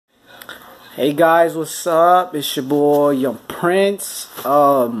Hey guys, what's up? It's your boy Young Prince.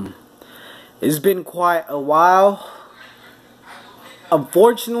 It's been quite a while.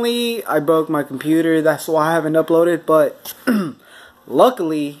 Unfortunately, I broke my computer. That's why I haven't uploaded. But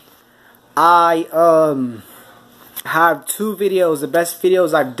luckily, I have two videos, the best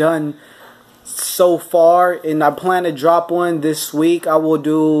videos I've done so far, and I plan to drop one this week. I will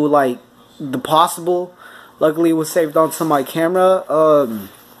do like the possible. Luckily, it was saved onto my camera.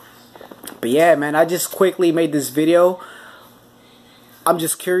 But yeah, man, I just quickly made this video. I'm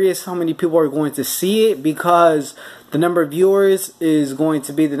just curious how many people are going to see it, because the number of viewers is going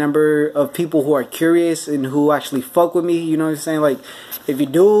to be the number of people who are curious and who actually fuck with me. You know what I'm saying? Like, if you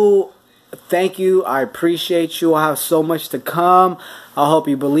do, thank you. I appreciate you. I have so much to come. I hope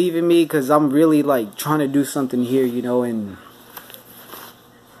you believe in me, because I'm really like trying to do something here, you know. And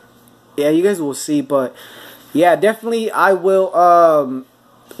yeah, you guys will see. But yeah, definitely I will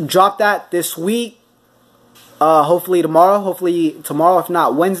drop that this week. Hopefully tomorrow, if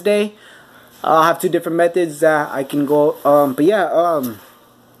not Wednesday. I have two different methods that I can go. But yeah,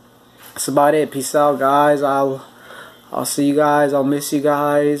 that's about it. Peace out, guys. I'll see you guys. I'll miss you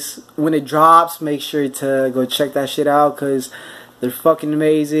guys when it drops. Make sure to go check that shit out, because they're fucking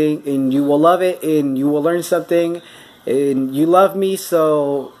amazing, and you will love it, and you will learn something, and you love me.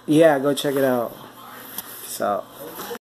 So yeah, go check it out. Peace out.